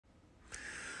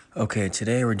Okay,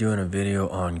 today we're doing a video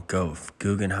on GOF,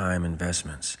 Guggenheim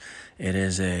Investments. It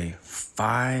is a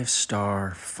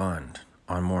 5-star fund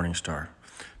on Morningstar.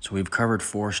 So we've covered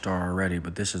 4-star already,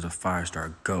 but this is a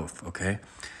 5-star GOF, okay?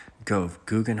 GOF,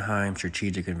 Guggenheim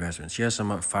Strategic Investments. Yes,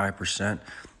 I'm up 5%.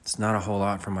 It's not a whole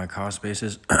lot from my cost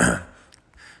basis.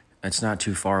 It's not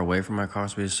too far away from my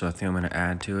cost basis, so I think I'm going to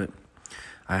add to it.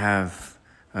 I have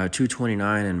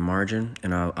 229 in margin,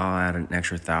 and I'll add an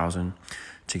extra 1,000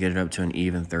 to get it up to an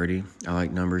even 30. I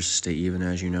like numbers to stay even,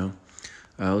 as you know.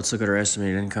 Let's look at our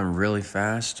estimated income really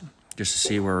fast, just to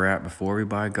see where we're at before we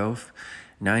buy GOF.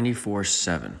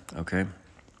 94.7, okay?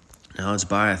 Now let's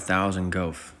buy 1,000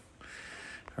 GOF. All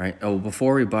right. Oh,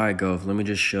 before we buy GOF, let me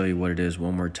just show you what it is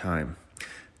one more time.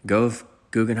 GOF,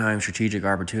 Guggenheim Strategic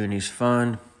Opportunities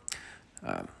Fund.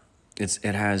 It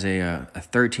has a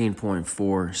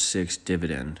 13.46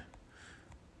 dividend.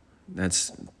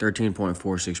 That's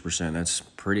 13.46%. That's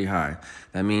pretty high.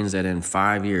 That means that in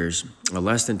 5 years, or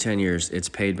less than 10 years, it's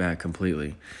paid back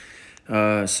completely.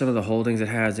 Some of the holdings it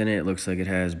has in it looks like it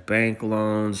has bank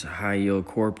loans, high yield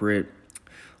corporate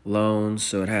loans.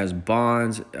 So it has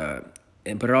bonds, but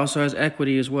it also has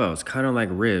equity as well. It's kind of like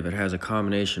RIV. It has a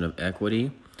combination of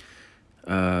equity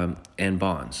and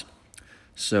bonds.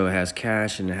 So it has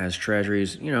cash and it has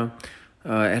treasuries, you know.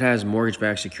 It has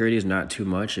mortgage-backed securities, not too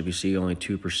much. If you see only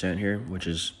 2% here, which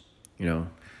is, you know,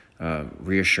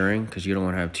 reassuring because you don't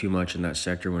want to have too much in that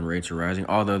sector when rates are rising,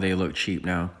 although they look cheap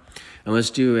now. And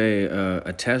let's do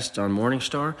a test on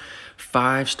Morningstar.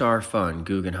 5-star fund,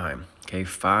 Guggenheim, okay,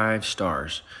 5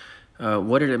 stars.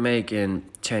 What did it make in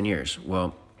 10 years?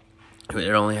 Well,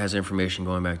 it only has information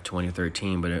going back to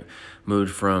 2013, but it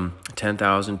moved from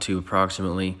 10,000 to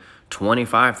approximately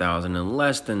 25,000 in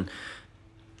less than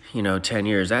 10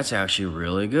 years. That's actually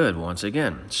really good once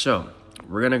again. So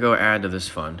we're going to go add to this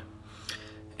fund,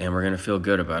 and we're going to feel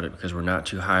good about it because we're not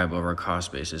too high above our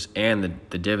cost basis, and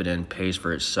the dividend pays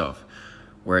for itself.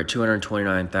 We're at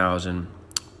 229,000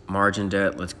 margin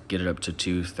debt. Let's get it up to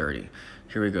 230.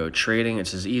 Here we go. Trading.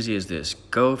 It's as easy as this.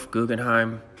 GOF,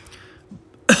 Guggenheim,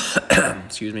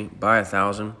 excuse me, buy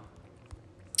 1,000.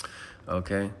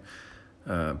 Okay.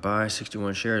 Buy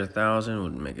 61 shares, 1,000. We'll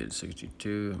make it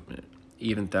 62.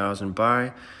 Even 1,000.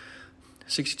 Buy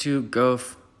 62.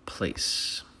 GOF,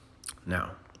 place.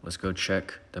 Now let's go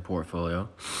check the portfolio,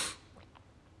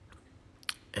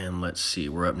 and let's see.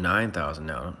 We're up 9,000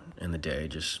 now in the day,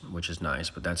 which is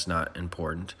nice, but that's not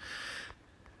important.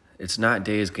 It's not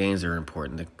days gains that are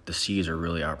important. The C's are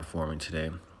really outperforming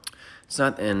today. It's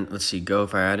not. And let's see.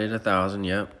 GOF, I added 1,000.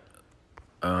 Yep.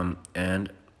 And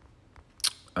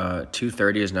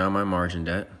 230 is now my margin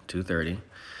debt. 230.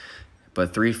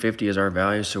 But 350 is our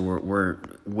value, so we're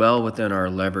well within our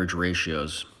leverage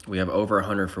ratios. We have over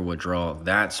 100 for withdrawal.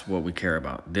 That's what we care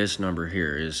about. This number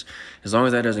here is, as long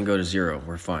as that doesn't go to 0,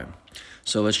 we're fine.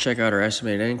 So let's check out our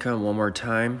estimated income one more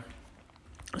time.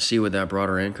 See what that brought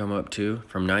our income up to,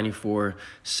 from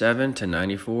 94.7 to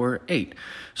 94.8.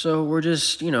 So we're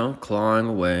just, clawing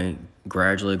away,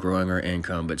 gradually growing our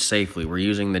income, but safely. We're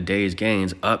using the day's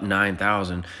gains up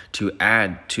 9,000 to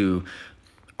add to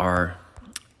our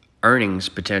earnings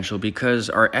potential because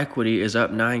our equity is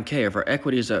up 9K. If our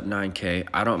equity is up 9K,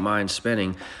 I don't mind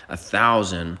spending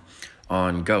 1,000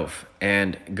 on GOF.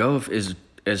 And GOF is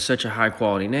such a high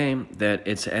quality name that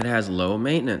it has low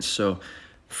maintenance. So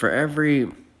for every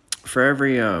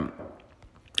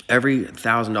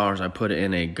 $1,000 I put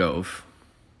in a GOF,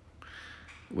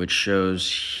 which shows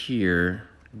here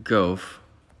GOF,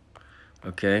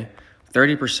 okay,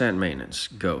 30% maintenance,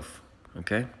 GOF,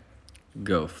 okay.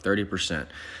 GOF, 30%.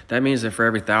 That means that for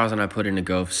every 1,000 I put into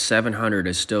GOF, 700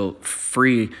 is still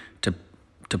free to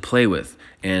play with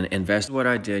and invest. What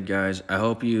I did, guys. I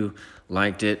hope you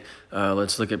liked it.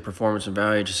 Let's look at performance and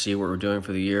value to see what we're doing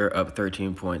for the year. Up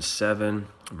 13.7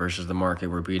 versus the market.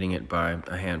 We're beating it by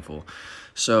a handful.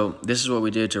 So this is what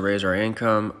we did to raise our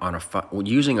income on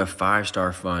using a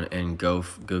 5-star fund in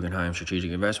GOF, Guggenheim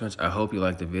Strategic Investments. I hope you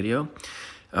liked the video.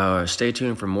 Stay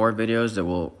tuned for more videos that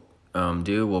we'll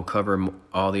We'll cover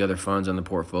all the other funds on the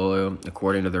portfolio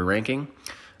according to their ranking.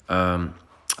 I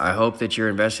hope that you're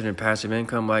invested in passive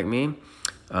income like me,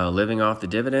 living off the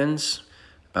dividends,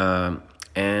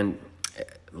 and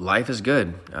life is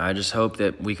good. I just hope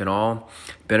that we can all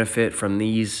benefit from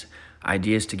these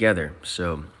ideas together.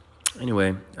 So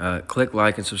anyway, click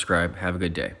like and subscribe. Have a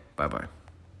good day. Bye-bye.